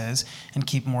taxes and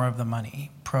keep more of the money.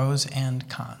 Pros and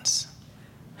cons.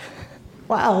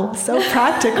 Wow, so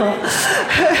practical.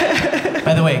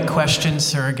 By the way, question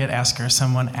surrogate asker.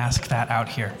 Someone ask that out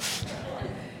here.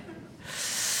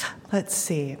 Let's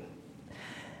see.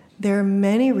 There are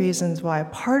many reasons why.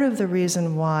 Part of the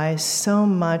reason why so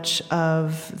much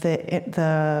of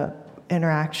the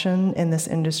interaction in this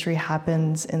industry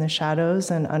happens in the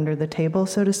shadows and under the table,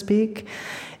 so to speak,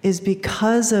 is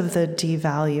because of the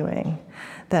devaluing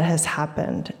that has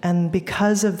happened, and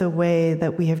because of the way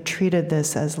that we have treated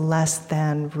this as less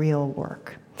than real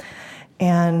work.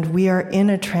 And we are in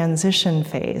a transition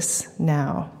phase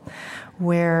now,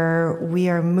 where we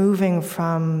are moving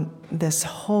from this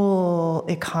whole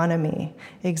economy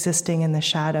existing in the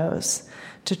shadows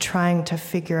to trying to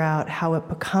figure out how it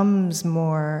becomes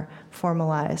more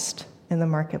formalized in the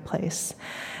marketplace.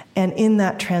 And in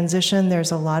that transition,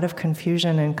 there's a lot of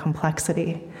confusion and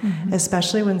complexity,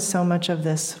 especially when so much of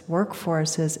this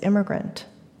workforce is immigrant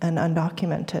and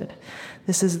undocumented.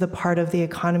 This is the part of the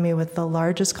economy with the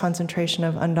largest concentration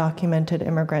of undocumented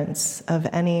immigrants of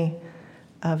any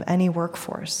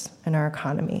workforce in our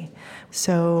economy.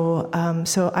 So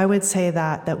I would say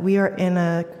that we are in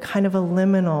a kind of a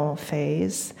liminal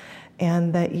phase,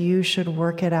 and that you should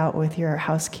work it out with your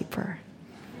housekeeper.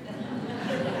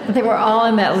 I think we're all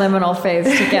in that liminal phase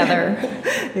together.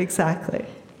 Exactly.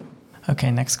 Okay,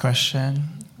 next question.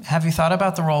 Have you thought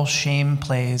about the role shame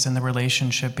plays in the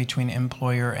relationship between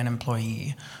employer and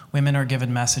employee? Women are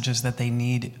given messages that they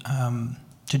need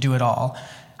to do it all.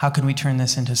 How can we turn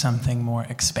this into something more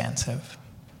expansive?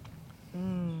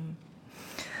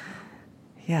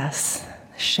 Yes,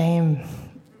 shame.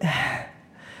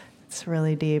 It's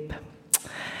really deep.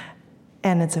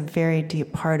 And it's a very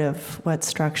deep part of what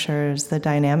structures the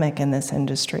dynamic in this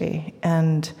industry.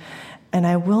 And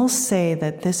I will say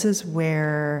that this is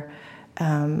where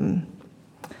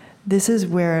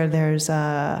there's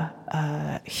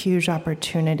a huge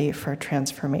opportunity for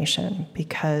transformation,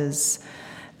 because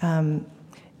in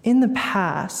the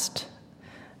past,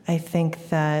 I think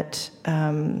that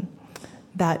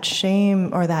that shame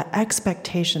or that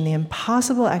expectation, the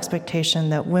impossible expectation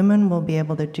that women will be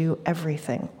able to do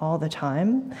everything all the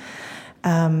time,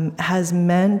 has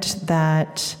meant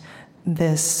that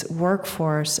this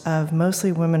workforce of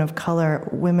mostly women of color,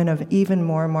 women of even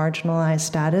more marginalized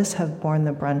status, have borne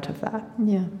the brunt of that.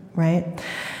 Yeah. Right?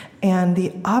 And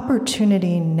the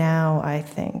opportunity now, I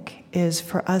think, is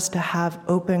for us to have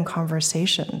open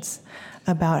conversations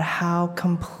about how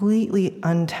completely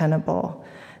untenable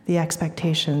the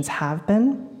expectations have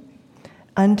been,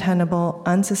 untenable,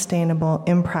 unsustainable,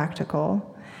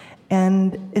 impractical,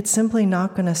 and it's simply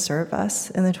not going to serve us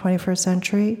in the 21st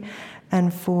century.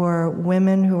 And for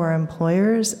women who are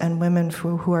employers and women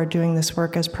who are doing this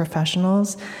work as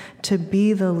professionals to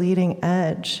be the leading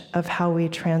edge of how we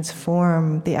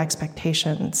transform the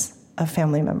expectations of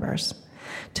family members,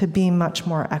 to be much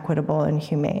more equitable and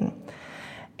humane.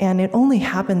 And it only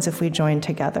happens if we join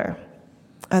together.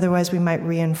 Otherwise, we might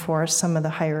reinforce some of the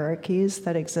hierarchies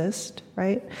that exist,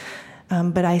 right?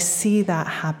 But I see that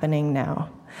happening now.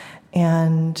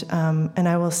 And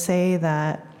I will say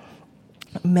that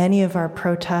many of our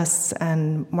protests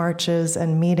and marches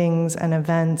and meetings and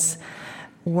events,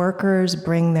 workers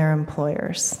bring their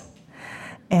employers,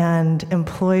 and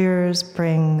employers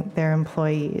bring their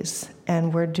employees.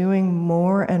 And we're doing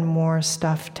more and more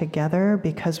stuff together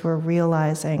because we're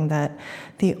realizing that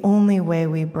the only way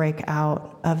we break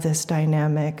out of this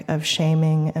dynamic of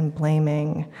shaming and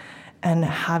blaming and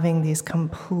having these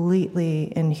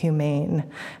completely inhumane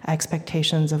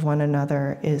expectations of one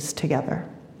another is together.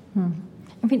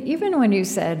 I mean, even when you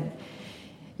said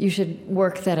you should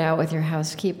work that out with your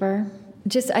housekeeper,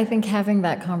 I think having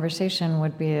that conversation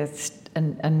would be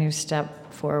a new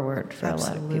step forward for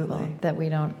Absolutely. A lot of people, that we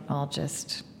don't all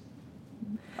just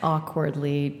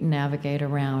awkwardly navigate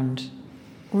around.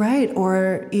 Right,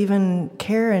 or even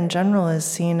care in general is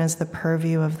seen as the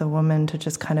purview of the woman to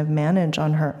just kind of manage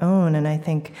on her own. And I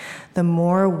think the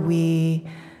more we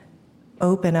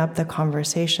open up the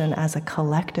conversation as a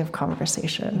collective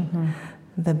conversation,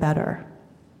 the better.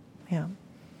 Yeah.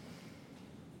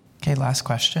 Okay, last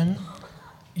question.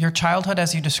 Your childhood,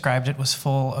 as you described it, was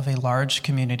full of a large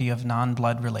community of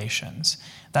non-blood relations.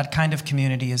 That kind of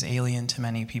community is alien to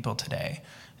many people today.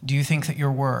 Do you think that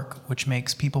your work, which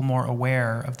makes people more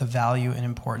aware of the value and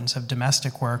importance of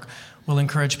domestic work, will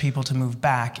encourage people to move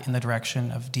back in the direction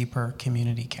of deeper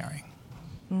community caring?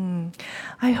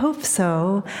 I hope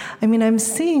so. I mean, I'm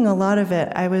seeing a lot of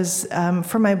it. I was,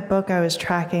 for my book, I was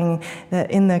tracking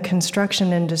that in the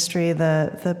construction industry,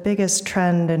 the biggest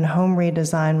trend in home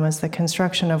redesign was the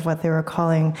construction of what they were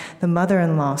calling the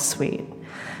mother-in-law suite.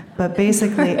 But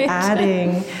basically right.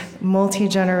 Adding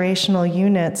multi-generational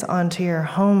units onto your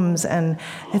homes. And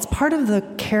it's part of the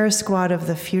care squad of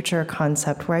the future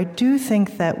concept, where I do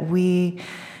think that we're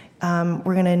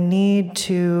going to need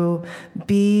to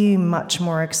be much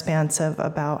more expansive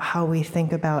about how we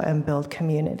think about and build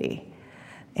community.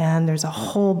 And there's a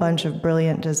whole bunch of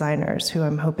brilliant designers who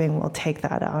I'm hoping will take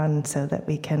that on so that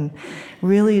we can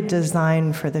really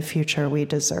design for the future we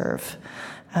deserve.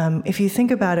 If you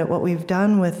think about it, what we've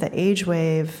done with the age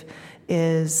wave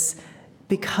is,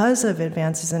 because of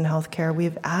advances in healthcare,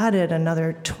 we've added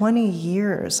another 20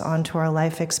 years onto our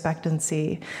life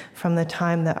expectancy from the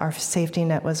time that our safety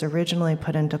net was originally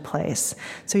put into place.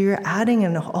 So you're adding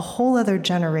a whole other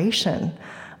generation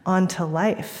onto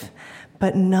life,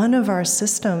 but none of our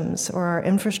systems or our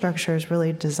infrastructure is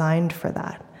really designed for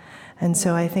that. And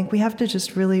so I think we have to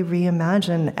just really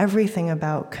reimagine everything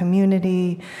about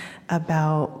community,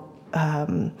 about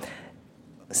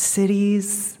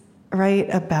cities, right,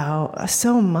 about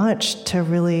so much to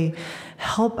really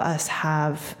help us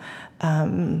have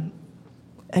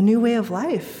a new way of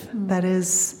life that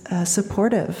is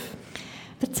supportive.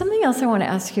 But something else I want to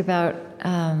ask you about.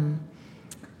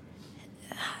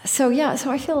 So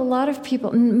I feel a lot of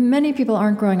people, many people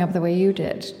aren't growing up the way you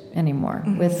did anymore,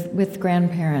 with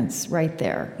grandparents right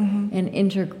there and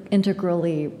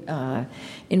integrally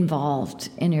involved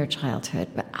in your childhood.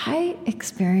 But I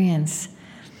experience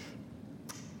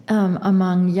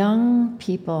among young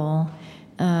people,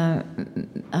 many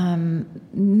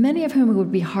of whom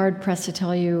would be hard-pressed to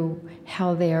tell you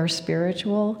how they are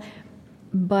spiritual,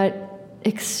 but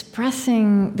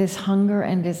expressing this hunger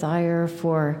and desire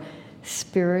for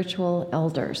spiritual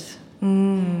elders.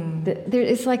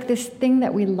 It's like this thing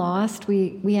that we lost,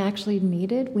 we actually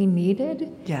needed.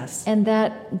 Yes. And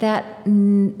that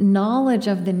knowledge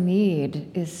of the need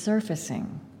is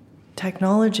surfacing.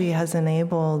 Technology has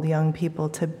enabled young people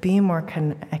to be more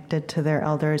connected to their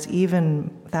elders, even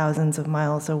thousands of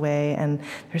miles away, and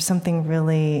there's something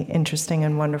really interesting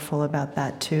and wonderful about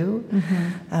that too.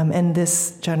 And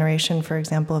this generation, for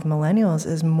example, of millennials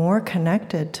is more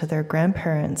connected to their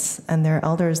grandparents and their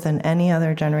elders than any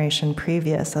other generation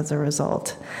previous as a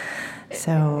result.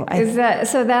 So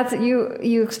that's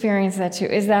you experience that too?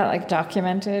 Is that like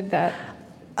documented that?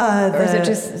 Or is it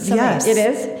just something? Yes, it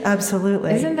is?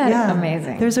 Absolutely. Isn't that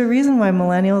amazing? There's a reason why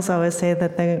millennials always say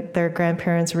that their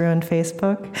grandparents ruined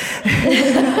Facebook.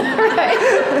 Right.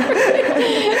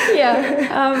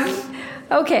 Yeah.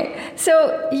 Okay.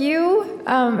 So you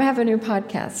have a new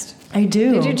podcast. I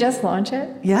do. Did you just launch it?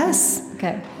 Yes.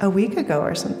 Okay. A week ago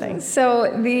or something. So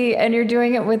and you're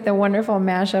doing it with the wonderful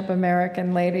Mashup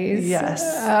American ladies. Yes.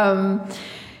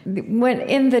 When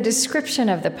in the description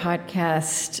of the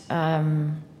podcast,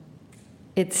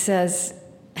 it says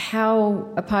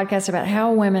a podcast about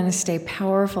how women stay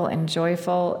powerful and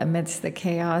joyful amidst the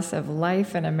chaos of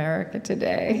life in America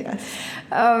today.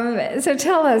 Yes. So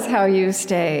tell us how you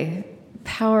stay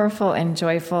powerful and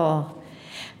joyful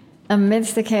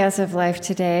amidst the chaos of life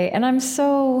today. And I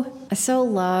so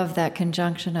love that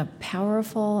conjunction of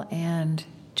powerful and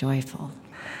joyful.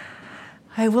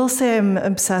 I will say I'm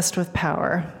obsessed with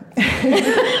power,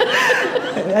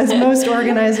 as most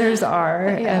organizers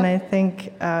are. Yeah. And I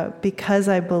think because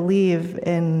I believe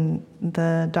in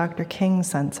the Dr. King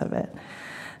sense of it,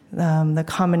 the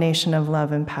combination of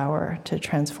love and power to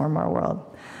transform our world.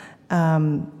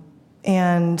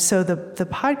 And so the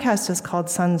podcast is called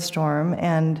Sunstorm,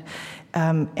 and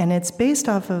it's based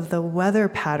off of the weather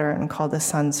pattern called a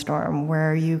sunstorm,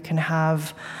 where you can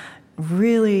have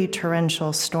really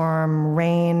torrential storm,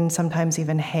 rain, sometimes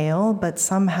even hail, but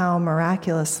somehow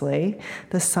miraculously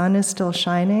the sun is still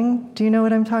shining. Do you know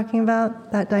what I'm talking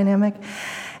about, that dynamic?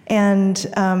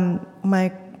 And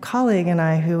my colleague and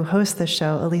I, who host the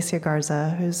show, Alicia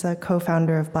Garza, who's a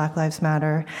co-founder of Black Lives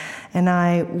Matter,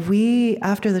 and we,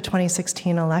 after the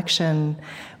 2016 election,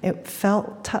 it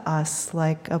felt to us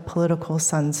like a political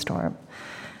sunstorm,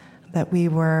 that we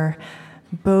were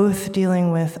both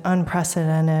dealing with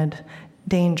unprecedented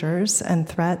dangers and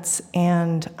threats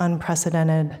and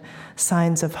unprecedented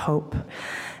signs of hope.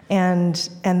 And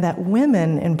that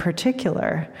women in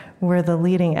particular were the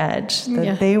leading edge,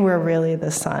 that they were really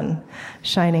the sun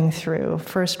shining through,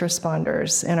 first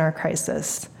responders in our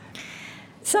crisis.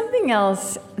 Something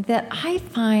else that I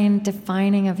find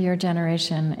defining of your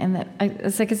generation, and that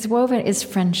it's woven, is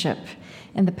friendship,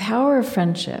 and the power of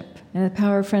friendship, and the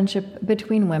power of friendship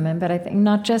between women, but I think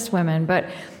not just women, but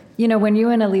when you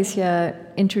and Alicia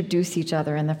introduce each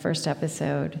other in the first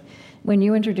episode, when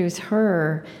you introduce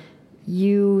her,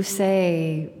 you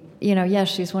say, yes,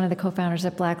 she's one of the co-founders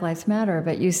of Black Lives Matter,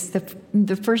 but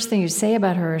the first thing you say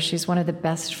about her is she's one of the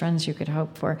best friends you could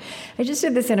hope for. I just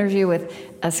did this interview with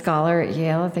a scholar at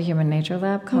Yale at the Human Nature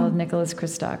Lab called Nicholas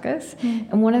Christakis,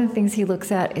 and one of the things he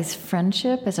looks at is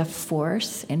friendship as a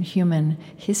force in human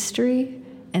history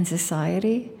and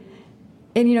society.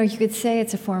 And you could say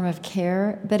it's a form of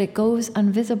care, but it goes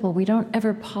invisible. We don't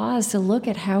ever pause to look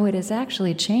at how it is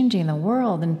actually changing the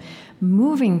world and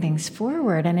moving things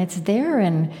forward. And it's there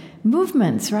in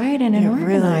movements, right? And in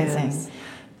organizing. Really is.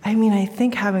 I mean, I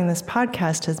think having this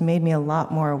podcast has made me a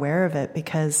lot more aware of it,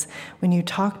 because when you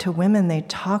talk to women, they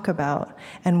talk about,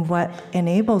 and what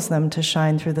enables them to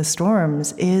shine through the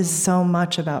storms is so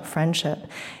much about friendship.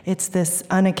 It's this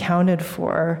unaccounted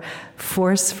for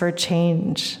force for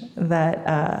change that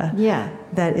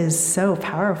that is so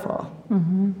powerful.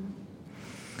 Mm-hmm.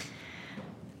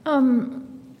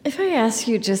 If I ask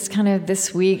you just kind of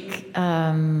this week,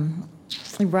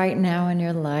 right now in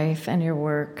your life and your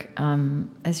work,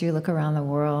 as you look around the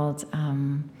world,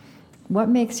 what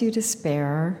makes you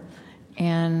despair,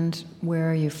 and where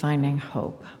are you finding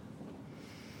hope?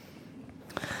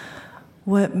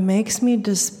 What makes me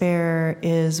despair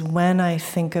is when I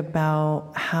think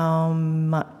about how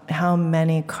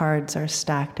many cards are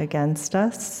stacked against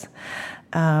us,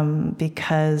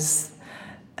 because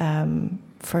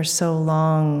for so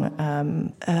long,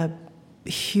 a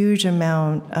huge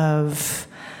amount of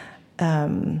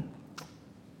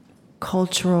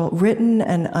cultural, written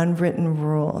and unwritten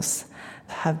rules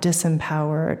have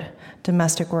disempowered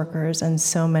domestic workers and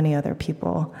so many other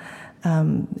people.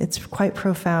 It's quite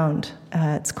profound.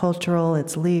 It's cultural,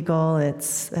 it's legal,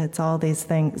 it's all these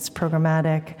things, it's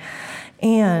programmatic.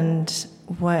 And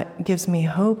what gives me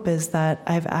hope is that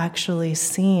I've actually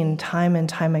seen time and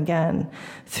time again,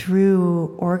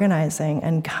 through organizing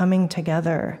and coming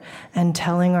together and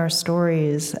telling our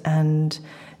stories and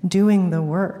doing the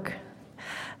work,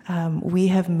 we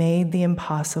have made the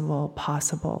impossible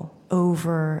possible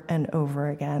over and over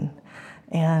again.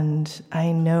 And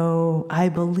I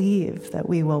believe that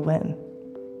we will win.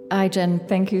 Ai-jen,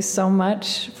 thank you so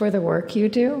much for the work you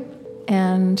do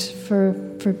and for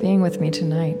being with me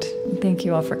tonight. Thank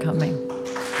you all for coming.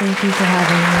 Thank you for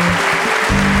having me.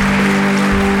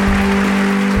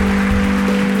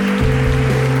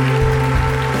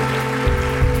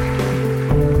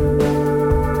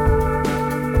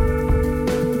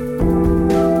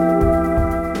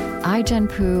 Ai-jen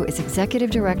Poo is Executive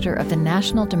Director of the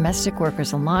National Domestic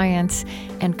Workers Alliance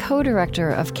and co-director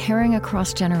of Caring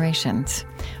Across Generations.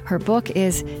 Her book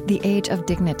is The Age of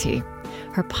Dignity: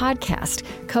 Her podcast,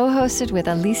 co-hosted with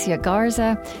Alicia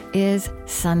Garza, is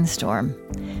Sunstorm.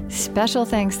 Special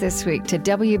thanks this week to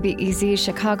WBEZ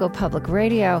Chicago Public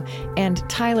Radio and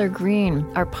Tyler Green,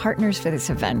 our partners for this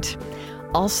event.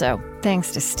 Also,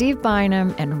 thanks to Steve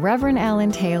Bynum and Reverend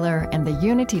Alan Taylor and the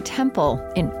Unity Temple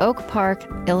in Oak Park,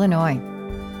 Illinois.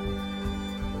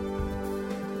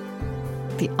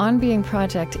 The On Being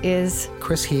Project is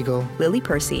Chris Heagle, Lily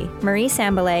Percy, Marie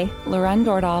Sambalay, Loren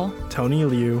Dordal, Tony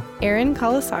Liu, Aaron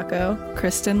Kalasako,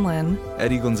 Kristen Lynn,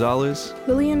 Eddie Gonzalez,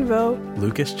 Lillian Vo,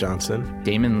 Lucas Johnson,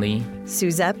 Damon Lee,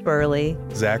 Suzette Burley,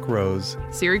 Zach Rose,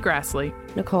 Siri Grassley,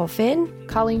 Nicole Finn,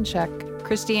 Colleen Scheck,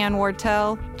 Christiane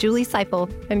Wartell, Julie Seipel,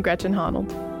 and Gretchen Honnold.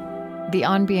 The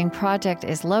On Being Project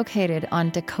is located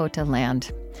on Dakota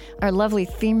land. Our lovely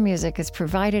theme music is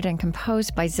provided and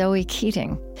composed by Zoe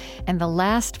Keating. And the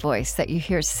last voice that you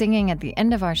hear singing at the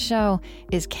end of our show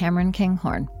is Cameron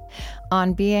Kinghorn.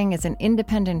 On Being is an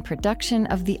independent production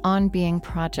of the On Being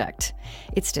Project.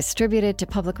 It's distributed to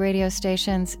public radio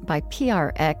stations by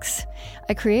PRX.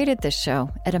 I created this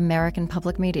show at American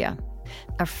Public Media.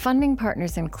 Our funding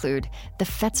partners include the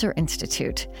Fetzer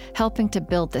Institute, helping to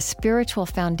build the spiritual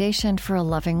foundation for a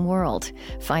loving world.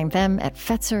 Find them at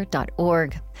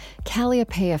fetzer.org.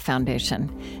 Calliopeia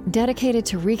Foundation, dedicated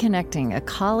to reconnecting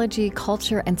ecology,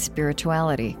 culture, and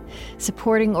spirituality,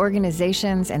 supporting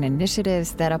organizations and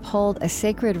initiatives that uphold a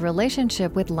sacred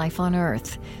relationship with life on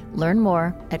Earth. Learn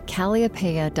more at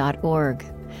calliopeia.org.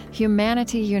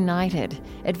 Humanity United,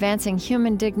 advancing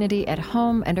human dignity at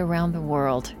home and around the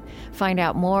world. Find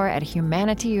out more at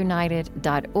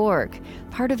humanityunited.org,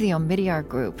 part of the Omidyar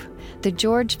Group, the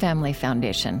George Family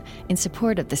Foundation, in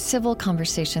support of the Civil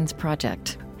Conversations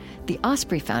Project, the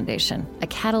Osprey Foundation, a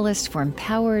catalyst for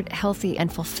empowered, healthy,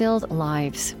 and fulfilled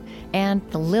lives, and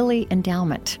the Lilly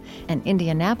Endowment, an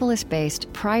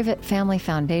Indianapolis-based private family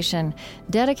foundation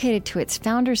dedicated to its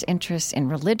founders' interests in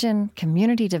religion,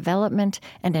 community development,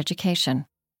 and education.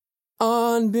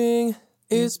 On Being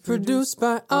is produced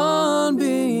by On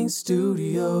Being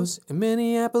Studios in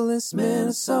Minneapolis,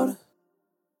 Minnesota.